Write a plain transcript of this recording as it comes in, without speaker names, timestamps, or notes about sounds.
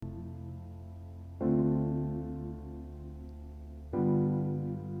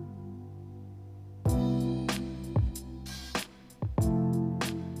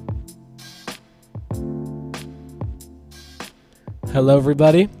Hello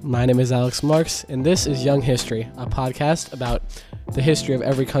everybody, my name is Alex Marks, and this is Young History, a podcast about the history of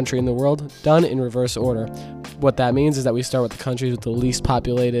every country in the world, done in reverse order. What that means is that we start with the countries with the least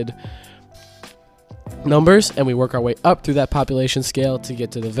populated numbers, and we work our way up through that population scale to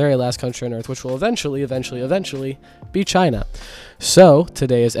get to the very last country on Earth, which will eventually be China. So,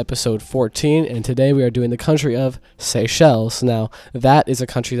 today is episode 14, and today we are doing the country of Seychelles. Now, that is a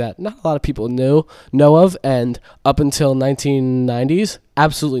country that not a lot of people know of, and up until 1990s,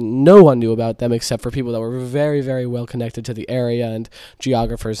 absolutely no one knew about them except for people that were very, very well connected to the area and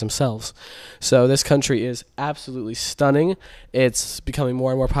geographers themselves. So this country is absolutely stunning. It's becoming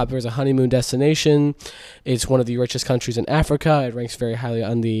more and more popular as a honeymoon destination. It's one of the richest countries in Africa. It ranks very highly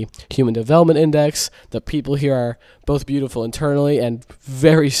on the Human Development Index. The people here are both beautiful internally and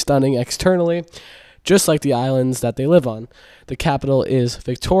very stunning externally, just like the islands that they live on. The capital is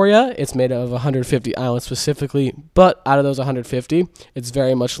Victoria. It's made of 150 islands specifically, but out of those 150, it's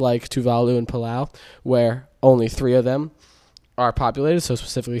very much like Tuvalu and Palau, where only 3 of them are populated. So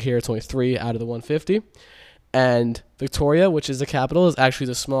specifically here, it's only 3 out of the 150. And Victoria, which is the capital, is actually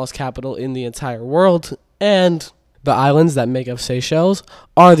the smallest capital in the entire world. And the islands that make up Seychelles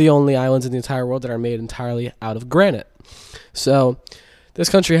are the only islands in the entire world that are made entirely out of granite. So this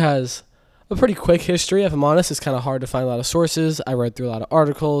country has a pretty quick history. If I'm honest, it's kind of hard to find a lot of sources. I read through a lot of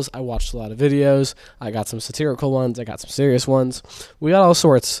articles. I watched a lot of videos. I got some satirical ones. I got some serious ones. We got all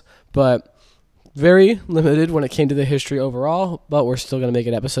sorts, but very limited when it came to the history overall, but we're still going to make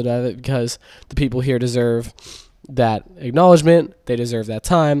an episode out of it because the people here deserve that acknowledgement. They deserve that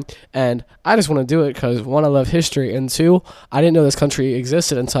time, and I just want to do it because, 1, I love history, and 2, I didn't know this country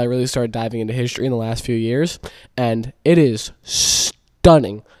existed until I really started diving into history in the last few years, and it is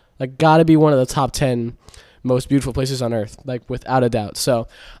stunning. Like, gotta be one of the top 10 most beautiful places on Earth, like, without a doubt. So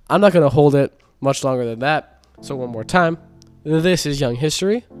I'm not going to hold it much longer than that. So one more time, this is Young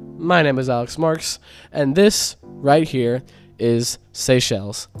History. My name is Alex Marks, and this right here is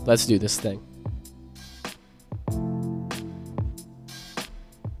Seychelles. Let's do this thing.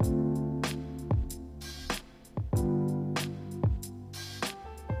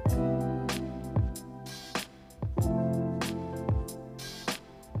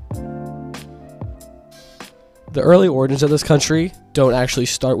 The early origins of this country don't actually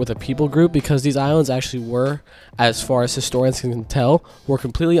start with a people group because these islands actually were, as far as historians can tell, were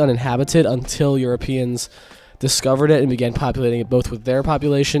completely uninhabited until Europeans discovered it and began populating it both with their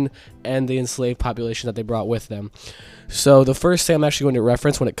population and the enslaved population that they brought with them. So the first thing I'm actually going to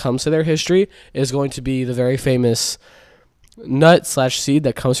reference when it comes to their history is going to be the very famous nut/seed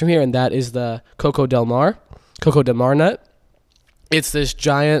that comes from here, and that is the Coco del Mar nut. It's this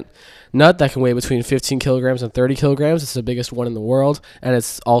giant nut that can weigh between 15 kilograms and 30 kilograms. It's the biggest one in the world, and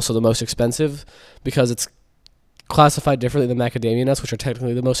it's also the most expensive because it's classified differently than macadamia nuts, which are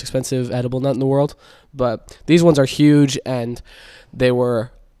technically the most expensive edible nut in the world. But these ones are huge, and they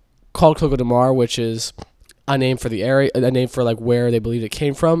were called Coco de Mar, which is a name for the area, a name for like where they believed it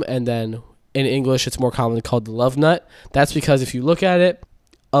came from. And then in English, it's more commonly called the love nut. That's because if you look at it,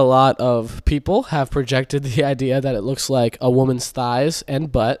 a lot of people have projected the idea that it looks like a woman's thighs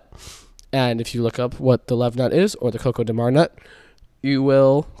and butt. And if you look up what the love nut is, or the Coco de Mar nut, you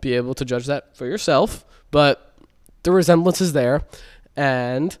will be able to judge that for yourself. But the resemblance is there.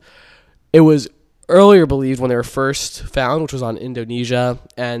 And it was earlier believed when they were first found, which was on Indonesia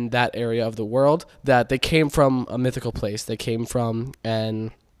and that area of the world, that they came from a mythical place. They came from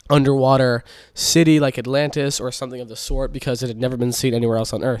an underwater city like Atlantis or something of the sort because it had never been seen anywhere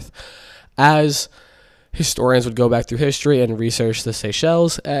else on Earth. As historians would go back through history and research the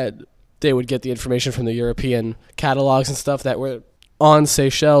Seychelles, and they would get the information from the European catalogs and stuff that were on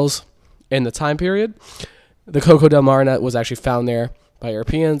Seychelles in the time period. The Coco del Mar nut was actually found there by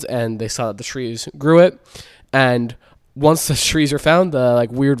Europeans, and they saw that the trees grew it. And once the trees were found, the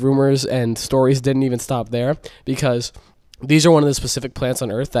weird rumors and stories didn't even stop there, because these are one of the specific plants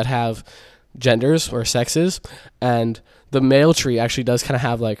on Earth that have genders or sexes, and the male tree actually does kind of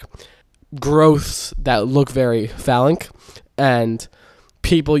have growths that look very phallic, and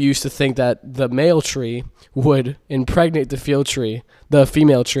people used to think that the male tree would impregnate the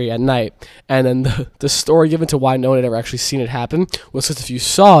female tree at night. And then the story given to why no one had ever actually seen it happen was that if you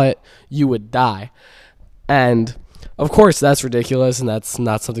saw it, you would die. And of course, that's ridiculous, and that's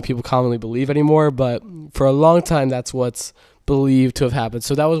not something people commonly believe anymore, but for a long time, that's what's believed to have happened.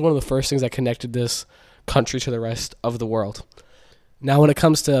 So that was one of the first things that connected this country to the rest of the world. Now, when it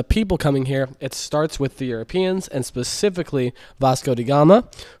comes to people coming here, it starts with the Europeans, and specifically Vasco da Gama,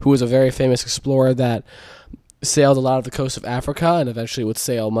 who was a very famous explorer that sailed a lot of the coast of Africa and eventually would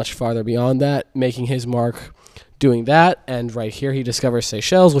sail much farther beyond that, making his mark doing that. And right here, he discovers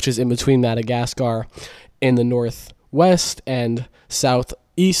Seychelles, which is in between Madagascar in the northwest and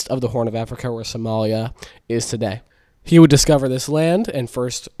southeast of the Horn of Africa, where Somalia is today. He would discover this land and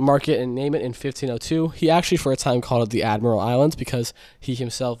first mark it and name it in 1502. He actually, for a time, called it the Admiral Islands because he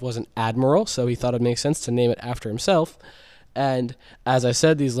himself was an admiral, so he thought it made sense to name it after himself. And as I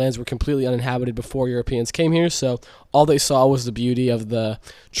said, these lands were completely uninhabited before Europeans came here, so all they saw was the beauty of the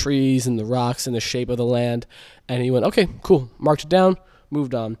trees and the rocks and the shape of the land. And he went, okay, cool, marked it down,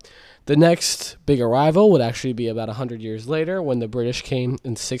 moved on. The next big arrival would actually be about 100 years later when the British came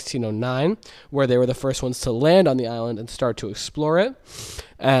in 1609, where they were the first ones to land on the island and start to explore it.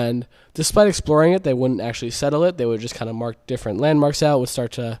 And despite exploring it, they wouldn't actually settle it. They would just kind of mark different landmarks out, would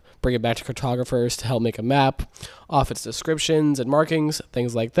start to bring it back to cartographers to help make a map off its descriptions and markings,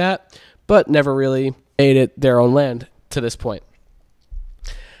 things like that, but never really made it their own land to this point.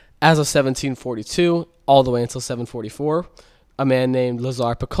 As of 1742, all the way until 744, a man named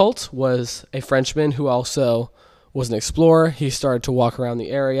Lazare Picault was a Frenchman who also was an explorer. He started to walk around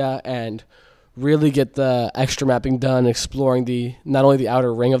the area and really get the extra mapping done, exploring not only the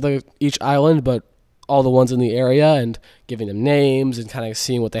outer ring of each island, but all the ones in the area and giving them names and kind of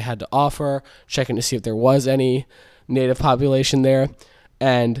seeing what they had to offer, checking to see if there was any native population there.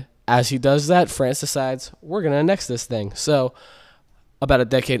 And as he does that, France decides, we're going to annex this thing. So about a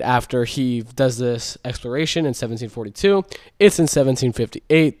decade after he does this exploration in 1742, it's in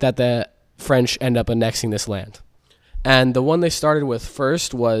 1758 that the French end up annexing this land. And the one they started with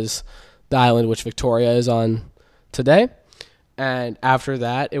first was the island which Victoria is on today. And after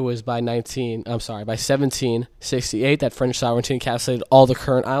that, it was by 1768 that French sovereignty encapsulated all the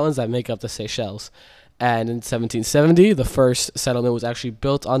current islands that make up the Seychelles. And in 1770, the first settlement was actually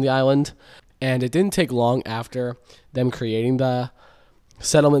built on the island. And it didn't take long after them creating the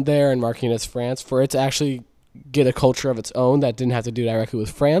settlement there and marking it as France for it to actually get a culture of its own that didn't have to do directly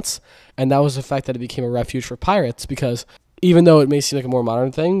with France. And that was the fact that it became a refuge for pirates, because even though it may seem like a more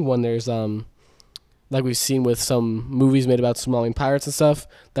modern thing, when there's like we've seen with some movies made about Somalian pirates and stuff,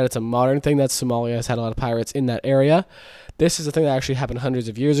 that it's a modern thing that Somalia has had a lot of pirates in that area. This is a thing that actually happened hundreds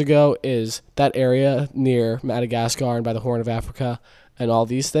of years ago, is that area near Madagascar and by the Horn of Africa and all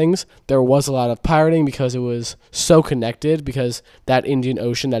these things, there was a lot of pirating because it was so connected, because that Indian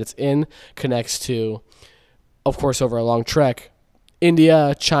Ocean that it's in connects to, of course, over a long trek,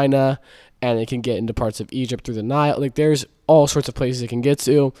 India, China, and it can get into parts of Egypt through the Nile. Like, there's all sorts of places it can get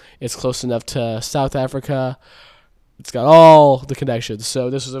to. It's close enough to South Africa. It's got all the connections.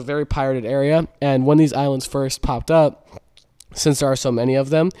 So this was a very pirated area. And when these islands first popped up, since there are so many of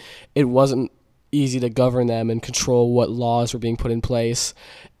them, it wasn't easy to govern them and control what laws were being put in place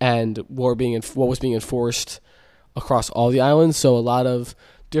and what was being enforced across all the islands. So a lot of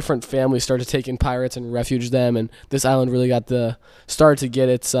different families started to take in pirates and refuge them, and this island really started to get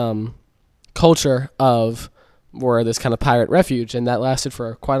its culture of where this kind of pirate refuge, and that lasted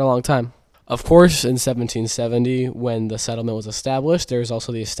for quite a long time. Of course, in 1770, when the settlement was established, there was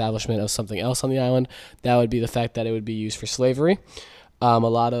also the establishment of something else on the island. That would be the fact that it would be used for slavery. A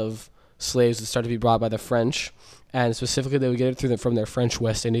lot of slaves would start to be brought by the French, and specifically they would get it from their French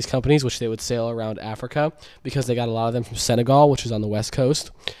West Indies companies, which they would sail around Africa, because they got a lot of them from Senegal, which is on the west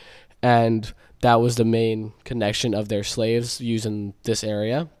coast, and that was the main connection of their slaves using this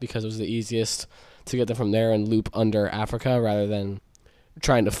area, because it was the easiest to get them from there and loop under Africa rather than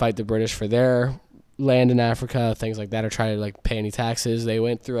trying to fight the British for their land in Africa, things like that, or try to pay any taxes. They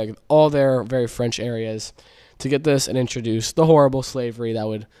went through all their very French areas to get this and introduce the horrible slavery that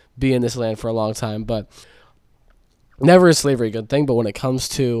would be in this land for a long time. But never is slavery a good thing, but when it comes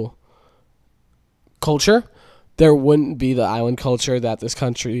to culture, there wouldn't be the island culture that this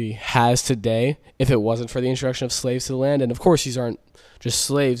country has today if it wasn't for the introduction of slaves to the land. And of course, these aren't just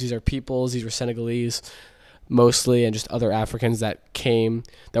slaves, these are peoples, these were Senegalese mostly, and just other Africans that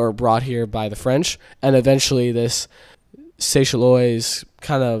were brought here by the French. And eventually this Seychellois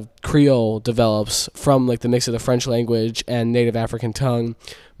kind of Creole develops from the mix of the French language and native African tongue,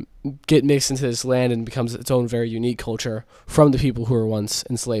 get mixed into this land and becomes its own very unique culture from the people who were once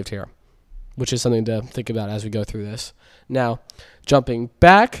enslaved here, which is something to think about as we go through this. Now, jumping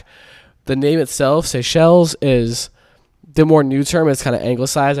back, the name itself, Seychelles, is the more new term. It's kind of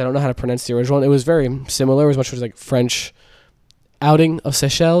anglicized. I don't know how to pronounce the original one. It was very similar, as much as French outing of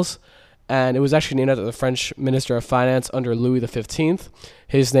Seychelles. And it was actually named after the French Minister of Finance under Louis XV.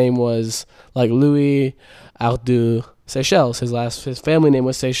 His name was Louis Ardu Seychelles. His family name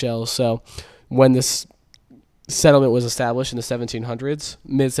was Seychelles. So when this settlement was established in the 1700s,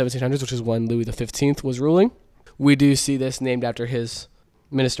 mid-1700s, which is when Louis XV was ruling, we do see this named after his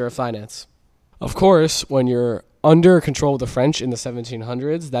Minister of Finance. Of course, when you're under control of the French in the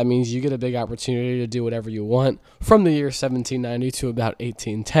 1700s. That means you get a big opportunity to do whatever you want from the year 1790 to about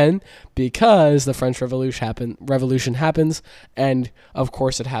 1810, because the French Revolution happens, and of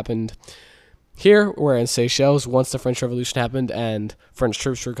course it happened here. We're in Seychelles once the French Revolution happened, and French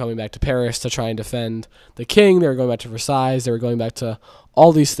troops were coming back to Paris to try and defend the king. They were going back to Versailles. They were going back to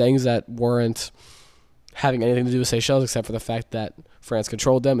all these things that weren't having anything to do with Seychelles except for the fact that France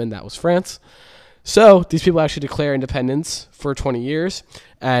controlled them, and that was France. So these people actually declare independence for 20 years,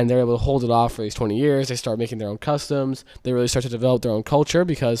 and they're able to hold it off for these 20 years. They start making their own customs. They really start to develop their own culture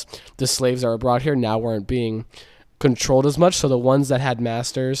because the slaves that were brought here now weren't being controlled as much. So the ones that had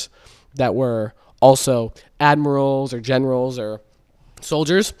masters that were also admirals or generals or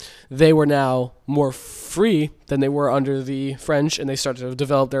soldiers, they were now more free than they were under the French, and they started to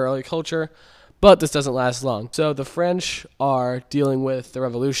develop their early culture. But this doesn't last long. So the French are dealing with the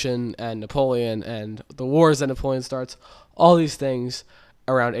Revolution and Napoleon and the wars that Napoleon starts, all these things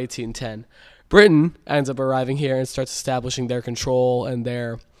around 1810. Britain ends up arriving here and starts establishing their control and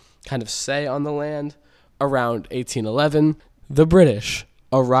their kind of say on the land around 1811. The British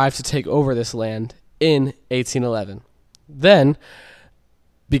arrived to take over this land in 1811. Then,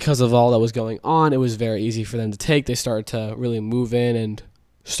 because of all that was going on, it was very easy for them to take. They started to really move in and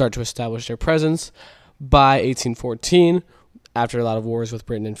start to establish their presence. By 1814, after a lot of wars with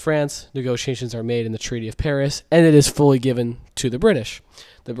Britain and France, negotiations are made in the Treaty of Paris, and it is fully given to the British.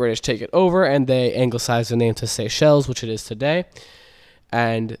 The British take it over, and they anglicize the name to Seychelles, which it is today,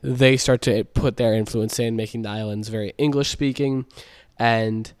 and they start to put their influence in, making the islands very English-speaking,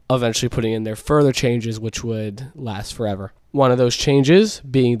 and eventually putting in their further changes, which would last forever. One of those changes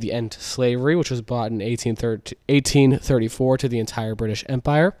being the end to slavery, which was brought in 1834 to the entire British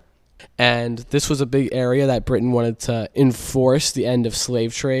Empire. And this was a big area that Britain wanted to enforce the end of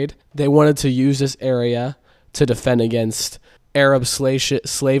slave trade. They wanted to use this area to defend against Arab slave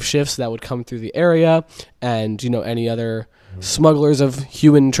ships that would come through the area, and any other smugglers of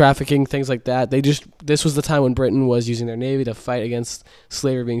human trafficking, things like that. This was the time when Britain was using their navy to fight against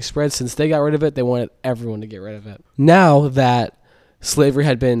slavery being spread. Since they got rid of it, they wanted everyone to get rid of it. Now that slavery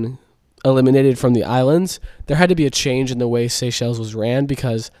had been eliminated from the islands, there had to be a change in the way Seychelles was ran,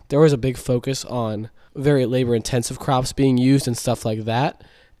 because there was a big focus on very labor-intensive crops being used and stuff like that,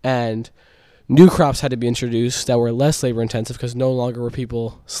 and new crops had to be introduced that were less labor-intensive, because no longer were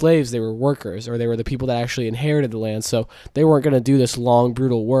people slaves, they were workers, or they were the people that actually inherited the land. So they weren't going to do this long,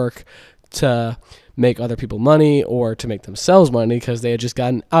 brutal work to make other people money or to make themselves money, because they had just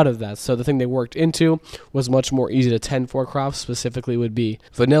gotten out of that. So the thing they worked into was much more easy to tend for. Crops specifically would be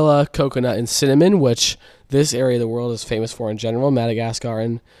vanilla, coconut, and cinnamon, which this area of the world is famous for in general. Madagascar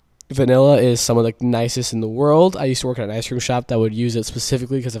and vanilla is some of the nicest in the world. I used to work at an ice cream shop that would use it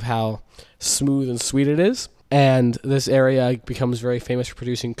specifically because of how smooth and sweet it is. And this area becomes very famous for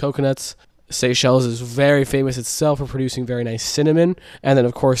producing coconuts. Seychelles is very famous itself for producing very nice cinnamon. And then,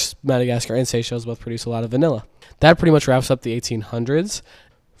 of course, Madagascar and Seychelles both produce a lot of vanilla. That pretty much wraps up the 1800s.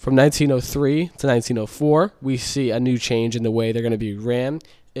 From 1903 to 1904, we see a new change in the way they're going to be ran.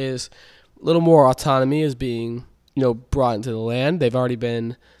 Is a little more autonomy is being, brought into the land. They've already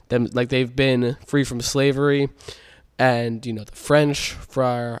been they've been free from slavery, and the French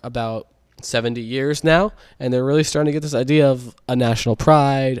for about 70 years now, and they're really starting to get this idea of a national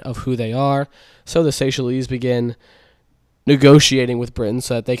pride of who they are. So the Seychelles begin negotiating with Britain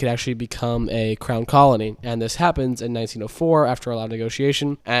so that they could actually become a crown colony, and this happens in 1904 after a lot of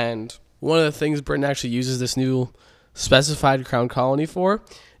negotiation. And one of the things Britain actually uses this new specified crown colony for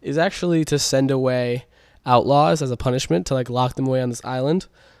is actually to send away outlaws as a punishment, to lock them away on this island.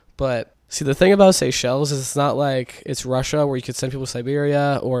 But see, the thing about Seychelles is it's not like it's Russia where you could send people to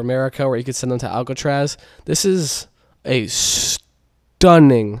Siberia, or America where you could send them to Alcatraz. This is a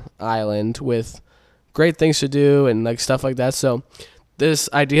stunning island with great things to do and stuff like that. So this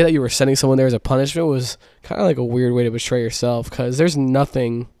idea that you were sending someone there as a punishment was kind of a weird way to betray yourself, because there's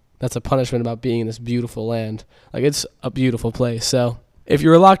nothing that's a punishment about being in this beautiful land. It's a beautiful place. So if you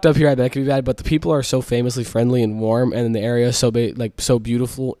were locked up here, I bet it could be bad, but the people are so famously friendly and warm, and the area is so so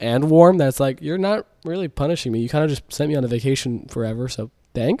beautiful and warm that it's you're not really punishing me. You kind of just sent me on a vacation forever, so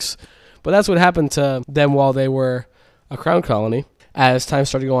thanks. But that's what happened to them while they were a crown colony. As time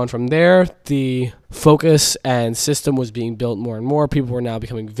started to go on from there, the focus and system was being built more and more. People were now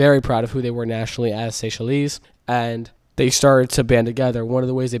becoming very proud of who they were nationally as Seychelles, and they started to band together. One of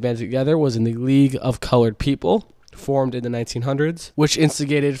the ways they banded together was in the League of Colored People, formed in the 1900s, which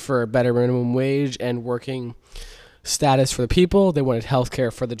instigated for a better minimum wage and working status for the people. They wanted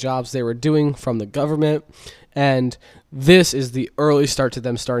healthcare for the jobs they were doing from the government. And this is the early start to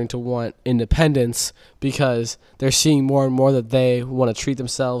them starting to want independence, because they're seeing more and more that they want to treat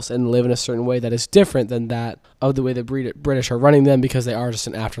themselves and live in a certain way that is different than that of the way the British are running them, because they are just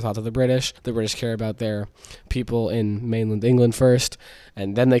an afterthought to the British. The British care about their people in mainland England first,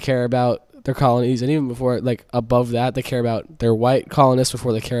 and then they care about their colonies, and even before, like above that, they care about their white colonists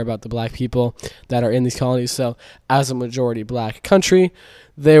before they care about the black people that are in these colonies. So as a majority black country,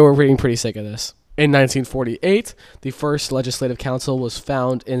 they were getting pretty sick of this. In 1948, the first legislative council was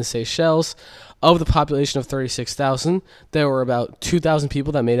found in Seychelles. Of the population of 36,000, there were about 2,000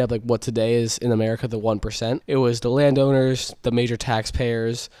 people that made up like what today is in America the 1%. It was the landowners, the major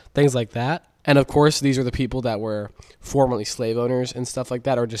taxpayers, things like that. And of course, these are the people that were formerly slave owners and stuff like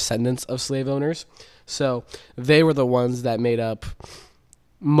that, or descendants of slave owners. So they were the ones that made up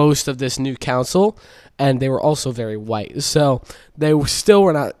most of this new council, and they were also very white. So they still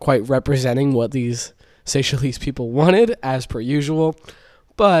were not quite representing what these Seychelles people wanted, as per usual.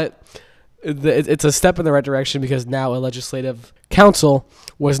 But it's a step in the right direction, because now a legislative council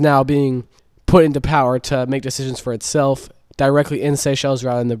was now being put into power to make decisions for itself directly in Seychelles,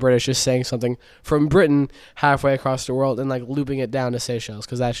 rather than the British just saying something from Britain halfway across the world and like looping it down to Seychelles,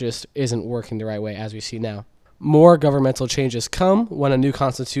 because that just isn't working the right way, as we see now. More governmental changes come when a new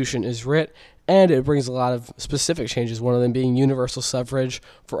constitution is writ, and it brings a lot of specific changes, one of them being universal suffrage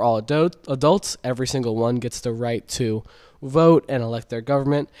for all adults. Every single one gets the right to vote and elect their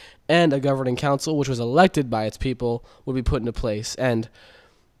government, and a governing council, which was elected by its people, would be put into place. And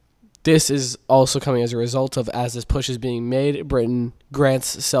this is also coming as a result of, as this push is being made, Britain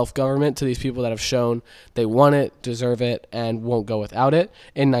grants self-government to these people that have shown they want it, deserve it, and won't go without it.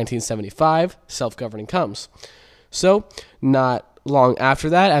 In 1975, self-governing comes. So, not long after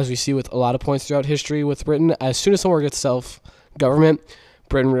that, as we see with a lot of points throughout history with Britain, as soon as someone gets self-government,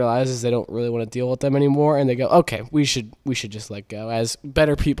 Britain realizes they don't really want to deal with them anymore, and they go, okay, we should just let go. As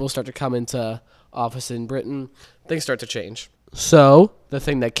better people start to come into office in Britain, things start to change. So the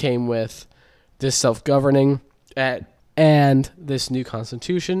thing that came with this self-governing and this new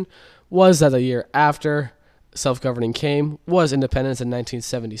constitution was that the year after self-governing came was independence in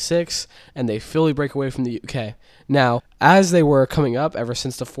 1976, and they fully break away from the UK. Now, as they were coming up ever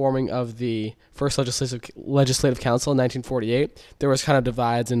since the forming of the first legislative council in 1948, there was kind of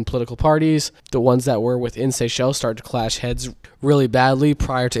divides in political parties. The ones that were within Seychelles started to clash heads really badly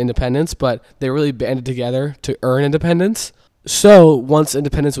prior to independence, but they really banded together to earn independence. So once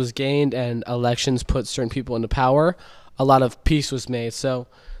independence was gained and elections put certain people into power, a lot of peace was made. So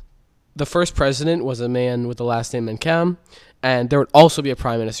the first president was a man with the last name Mancam, and there would also be a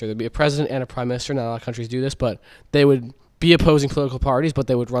prime minister. There would be a president and a prime minister. Not a lot of countries do this, but they would be opposing political parties, but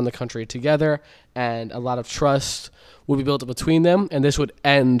they would run the country together, and a lot of trust would be built up between them, and this would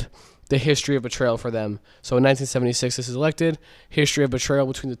end the history of betrayal for them. So in 1976, this is elected. History of betrayal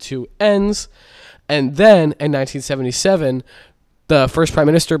between the two ends. And then in 1977, the first prime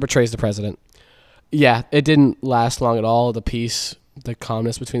minister betrays the president. Yeah, it didn't last long at all. The peace, the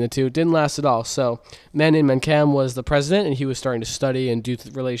calmness between the two didn't last at all. So Manin Mancam was the president, and he was starting to study and do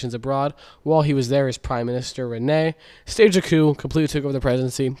relations abroad. While he was there, his prime minister, Rene, staged a coup, completely took over the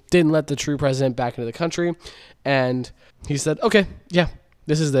presidency, didn't let the true president back into the country. And he said, okay, yeah,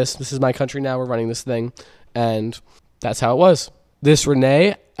 this is my country now. We're running this thing. And that's how it was. This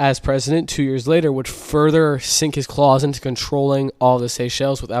Rene, as president 2 years later, would further sink his claws into controlling all the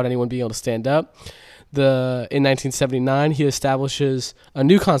Seychelles without anyone being able to stand up. In 1979, he establishes a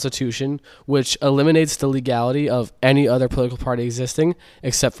new constitution which eliminates the legality of any other political party existing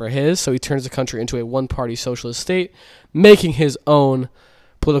except for his. So he turns the country into a one-party socialist state, making his own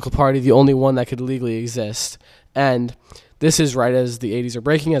political party the only one that could legally exist. And this is right as the 80s are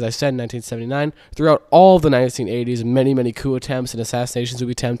breaking, as I said, in 1979. Throughout all of the 1980s, many coup attempts and assassinations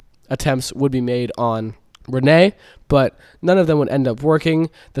would be made on Rene, but none of them would end up working.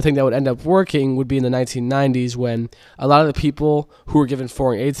 The thing that would end up working would be in the 1990s, when a lot of the people who were given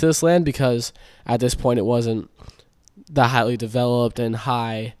foreign aid to this land, because at this point it wasn't the highly developed and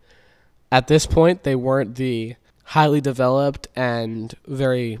high. At this point, they weren't the highly developed and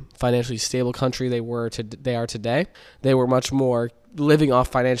very financially stable country they are today. They were much more living off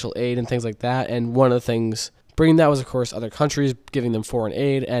financial aid and things like that. And one of the things bringing that was, of course, other countries giving them foreign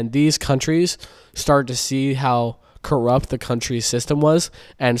aid. And these countries started to see how corrupt the country's system was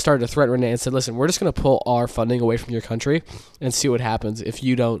and started to threaten Rene and said, listen, we're just going to pull our funding away from your country and see what happens if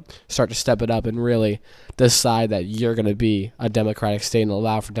you don't start to step it up and really decide that you're going to be a democratic state and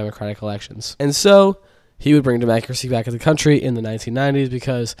allow for democratic elections. And so he would bring democracy back in the country in the 1990s,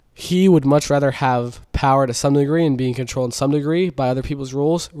 because he would much rather have power to some degree and being controlled in some degree by other people's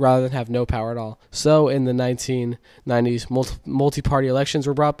rules rather than have no power at all. So in the 1990s, multi-party elections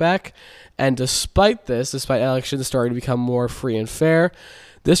were brought back. And despite elections starting to become more free and fair,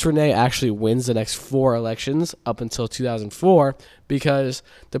 this Rene actually wins the next 4 elections up until 2004 because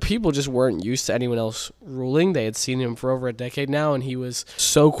the people just weren't used to anyone else ruling. They had seen him for over a decade now, and he was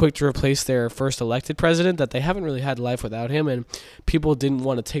so quick to replace their first elected president that they haven't really had life without him, and people didn't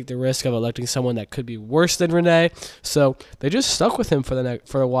want to take the risk of electing someone that could be worse than Rene. So they just stuck with him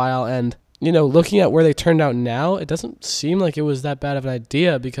for a while, and looking at where they turned out now, it doesn't seem like it was that bad of an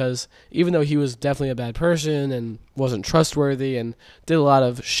idea because even though he was definitely a bad person and wasn't trustworthy and did a lot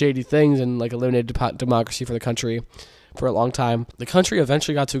of shady things and eliminated democracy for the country for a long time, the country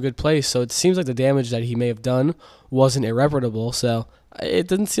eventually got to a good place. So it seems like the damage that he may have done wasn't irreparable. So it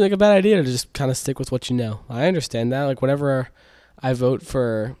doesn't seem like a bad idea to just kind of stick with what you know. I understand that. Whenever I vote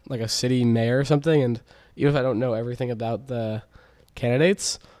for a city mayor or something, and even if I don't know everything about the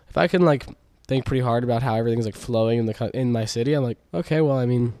candidates, if I can think pretty hard about how everything's flowing in my city, I'm like, okay, well, I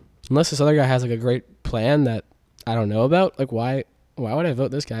mean, unless this other guy has a great plan that I don't know about, why would I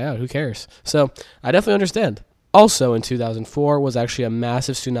vote this guy out? Who cares? So I definitely understand. Also in 2004 was actually a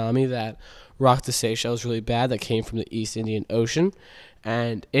massive tsunami that rocked the Seychelles really bad that came from the East Indian Ocean,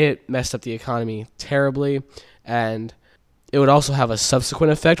 and it messed up the economy terribly, and it would also have a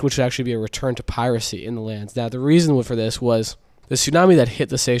subsequent effect, which would actually be a return to piracy in the lands. Now, the reason for this was the tsunami that hit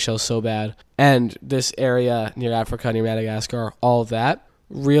the Seychelles so bad, and this area near Africa, near Madagascar, all of that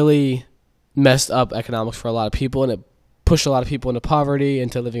really messed up economics for a lot of people, and it pushed a lot of people into poverty,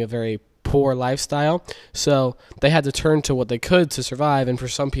 into living a very poor lifestyle. So they had to turn to what they could to survive, and for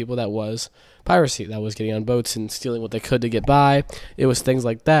some people that was piracy. That was getting on boats and stealing what they could to get by. It was things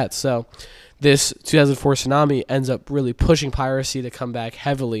like that. So this 2004 tsunami ends up really pushing piracy to come back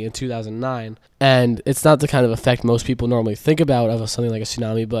heavily in 2009. And it's not the kind of effect most people normally think about of something like a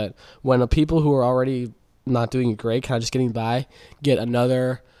tsunami, but when people who are already not doing great, kind of just getting by, get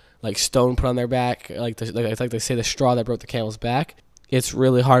another stone put on their back, it's like they say the straw that broke the camel's back, it's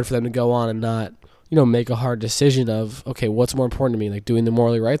really hard for them to go on and not make a hard decision of, okay, what's more important to me, doing the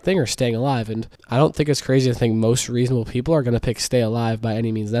morally right thing or staying alive? And I don't think it's crazy to think most reasonable people are going to pick stay alive by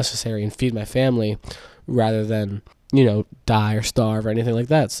any means necessary and feed my family rather than, die or starve or anything like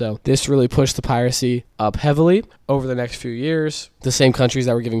that. So this really pushed the piracy up heavily over the next few years. The same countries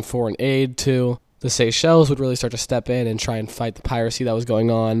that were giving foreign aid to the Seychelles would really start to step in and try and fight the piracy that was going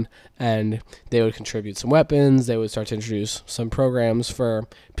on, and they would contribute some weapons. They would start to introduce some programs for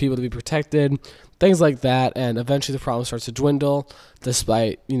people to be protected, things like that, and eventually the problem starts to dwindle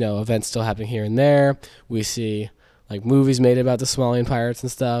despite, events still happening here and there. We see, movies made about the Somalian pirates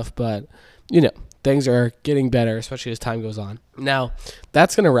and stuff, but, things are getting better, especially as time goes on. Now,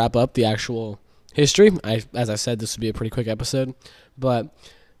 that's going to wrap up the actual history. As I said, this would be a pretty quick episode, but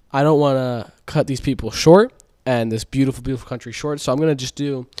I don't want to cut these people short and this beautiful, beautiful country short, so I'm going to just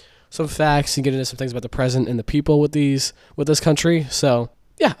do some facts and get into some things about the present and the people with this country. So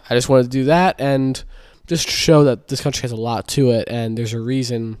yeah, I just wanted to do that and just show that this country has a lot to it, and there's a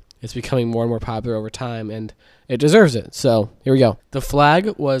reason it's becoming more and more popular over time, and it deserves it. So here we go. The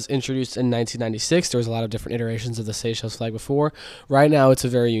flag was introduced in 1996. There was a lot of different iterations of the Seychelles flag before. Right now, it's a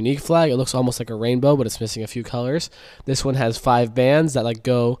very unique flag. It looks almost like a rainbow, but it's missing a few colors. This one has 5 bands that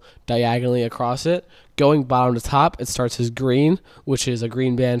go diagonally across it. Going bottom to top, it starts as green, which is a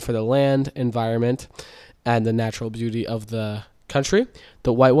green band for the land, environment, and the natural beauty of the country.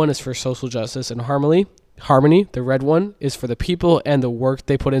 The white one is for social justice and harmony. The red one is for the people and the work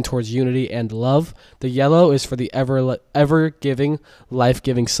they put in towards unity and love. The yellow is for the ever-giving,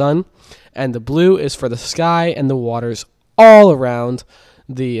 life-giving sun. And the blue is for the sky and the waters all around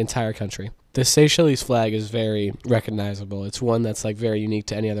the entire country. The Seychelles flag is very recognizable. It's one that's very unique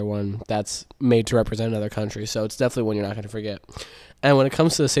to any other one that's made to represent another country. So it's definitely one you're not going to forget. And when it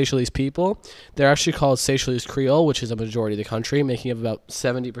comes to the Seychelles people, they're actually called Seychelles Creole, which is a majority of the country, making up about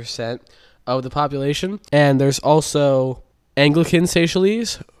 70% of the population. And there's also Anglican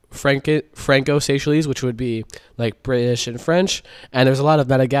Seychelles, Franco Seychelles, which would be British and French. And there's a lot of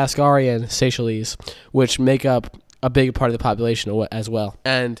Madagascarian Seychelles, which make up a big part of the population as well.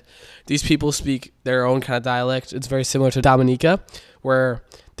 And these people speak their own kind of dialect. It's very similar to Dominica, where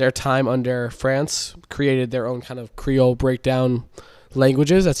their time under France created their own kind of Creole breakdown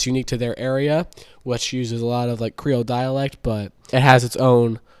languages that's unique to their area, which uses a lot of Creole dialect, but it has its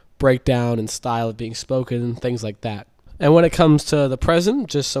own breakdown and style of being spoken, things like that. And when it comes to the present,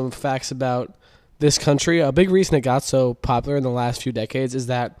 just some facts about this country. A big reason it got so popular in the last few decades is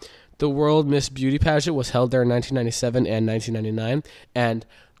that the World Miss Beauty pageant was held there in 1997 and 1999, and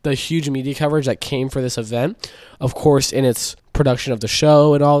the huge media coverage that came for this event, of course, in its production of the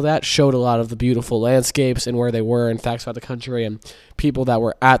show and all that, showed a lot of the beautiful landscapes and where they were and facts about the country, and people that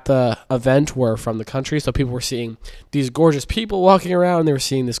were at the event were from the country, so people were seeing these gorgeous people walking around, and they were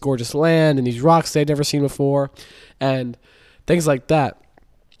seeing this gorgeous land and these rocks they'd never seen before, and things like that.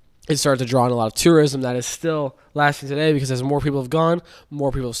 It started to draw in a lot of tourism that is still lasting today, because as more people have gone,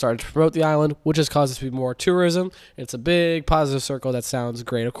 more people have started to promote the island, which has caused us to be more tourism. It's a big positive circle that sounds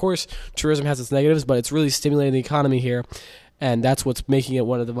great. Of course, tourism has its negatives, but it's really stimulating the economy here, and that's what's making it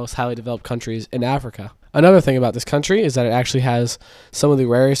one of the most highly developed countries in Africa. Another thing about this country is that it actually has some of the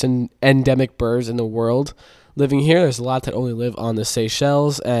rarest and endemic birds in the world living here. There's a lot that only live on the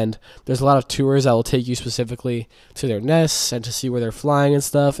Seychelles, and there's a lot of tours that will take you specifically to their nests and to see where they're flying and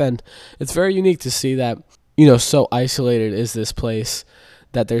stuff, and it's very unique to see that, so isolated is this place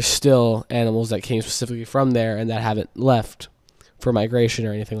that there's still animals that came specifically from there and that haven't left for migration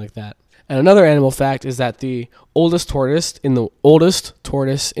or anything like that. And another animal fact is that the oldest tortoise in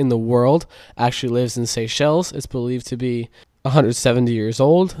the world actually lives in Seychelles. It's believed to be 170 years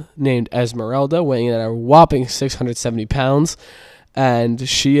old, named Esmeralda, weighing in at a whopping 670 pounds. And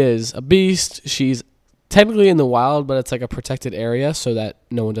she is a beast. She's technically in the wild, but it's like a protected area so that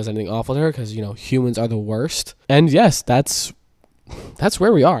no one does anything awful to her, because, humans are the worst. And yes, that's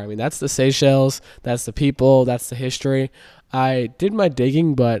where we are. I mean, that's the Seychelles, that's the people, that's the history. I did my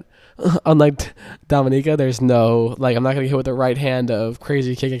digging, but unlike Dominica, there's no, I'm not going to get hit with the right hand of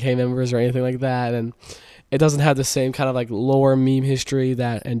crazy KKK members or anything like that, and it doesn't have the same kind of lore meme history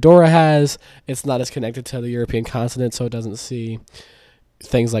that Andorra has. It's not as connected to the European continent, so it doesn't see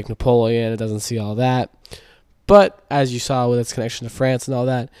things like Napoleon. It doesn't see all that. But as you saw with its connection to France and all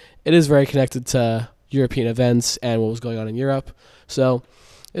that, it is very connected to European events and what was going on in Europe. So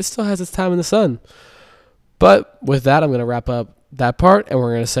it still has its time in the sun. But with that, I'm going to wrap up that part, and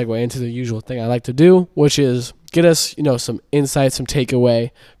we're going to segue into the usual thing I like to do, which is get us, some insight, some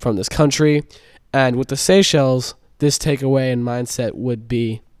takeaway from this country. And with the Seychelles, this takeaway and mindset would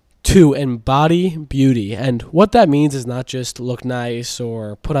be to embody beauty. And what that means is not just look nice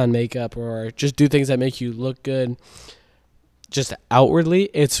or put on makeup or just do things that make you look good just outwardly.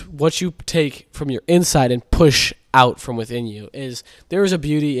 It's what you take from your inside and push out from within you. There is a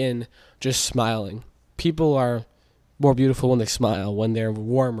beauty in just smiling. People are more beautiful when they smile, when they're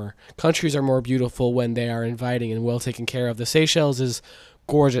warmer. Countries are more beautiful when they are inviting and well taken care of. The Seychelles is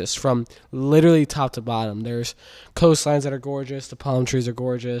gorgeous from literally top to bottom. There's coastlines that are gorgeous, the palm trees are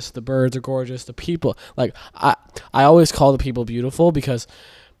gorgeous, the birds are gorgeous, the people, I always call the people beautiful because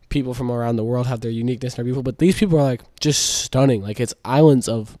people from around the world have their uniqueness and are beautiful, but these people are just stunning. It's islands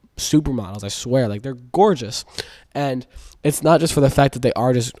of supermodels, I swear. They're gorgeous. And it's not just for the fact that they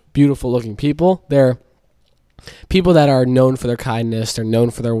are just beautiful looking people. They're people that are known for their kindness. They're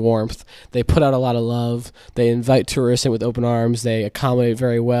known for their warmth. They put out a lot of love. They invite tourists in with open arms. They accommodate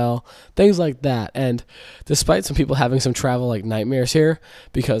very well. Things like that. And despite some people having some travel nightmares here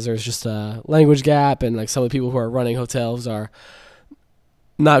because there's just a language gap and some of the people who are running hotels are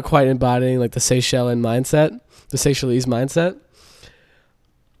not quite embodying the Seychelles mindset.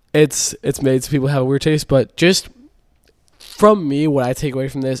 It's made some people have a weird taste, but just from me, what I take away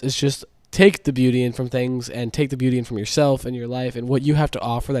from this is just take the beauty in from things and take the beauty in from yourself and your life and what you have to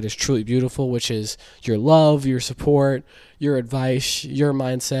offer that is truly beautiful, which is your love, your support, your advice, your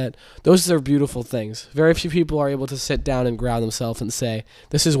mindset. Those are beautiful things. Very few people are able to sit down and ground themselves and say,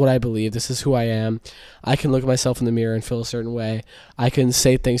 this is what I believe, this is who I am. I can look at myself in the mirror and feel a certain way. I can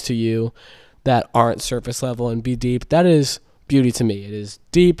say things to you that aren't surface level and be deep. That is beauty to me. It is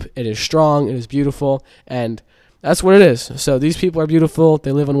deep, it is strong, it is beautiful, and that's what it is. So these people are beautiful.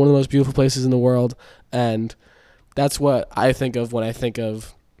 They live in one of the most beautiful places in the world. And that's what I think of when I think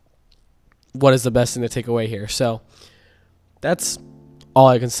of what is the best thing to take away here. So that's all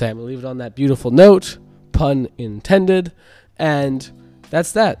I can say. I'm going to leave it on that beautiful note, pun intended. And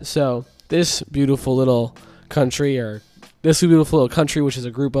that's that. So this beautiful little country, which is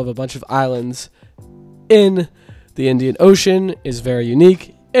a group of a bunch of islands in the Indian Ocean, is very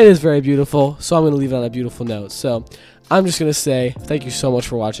unique. It is very beautiful, so I'm going to leave it on a beautiful note. So I'm just going to say thank you so much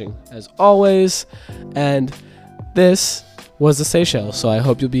for watching, as always. And this was the Seychelles, so I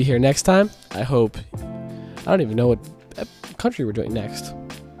hope you'll be here next time. I don't even know what country we're doing next.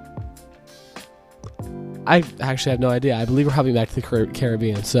 I actually have no idea. I believe we're probably back to the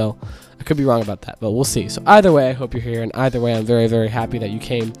Caribbean, so I could be wrong about that, but we'll see. So either way, I hope you're here, and either way, I'm very, very happy that you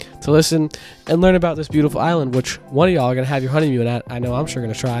came to listen and learn about this beautiful island, which one of y'all are going to have your honeymoon at. I know I'm sure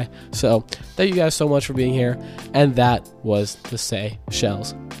going to try. So thank you guys so much for being here, and that was the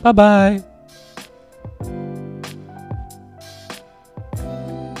Seychelles. Bye-bye.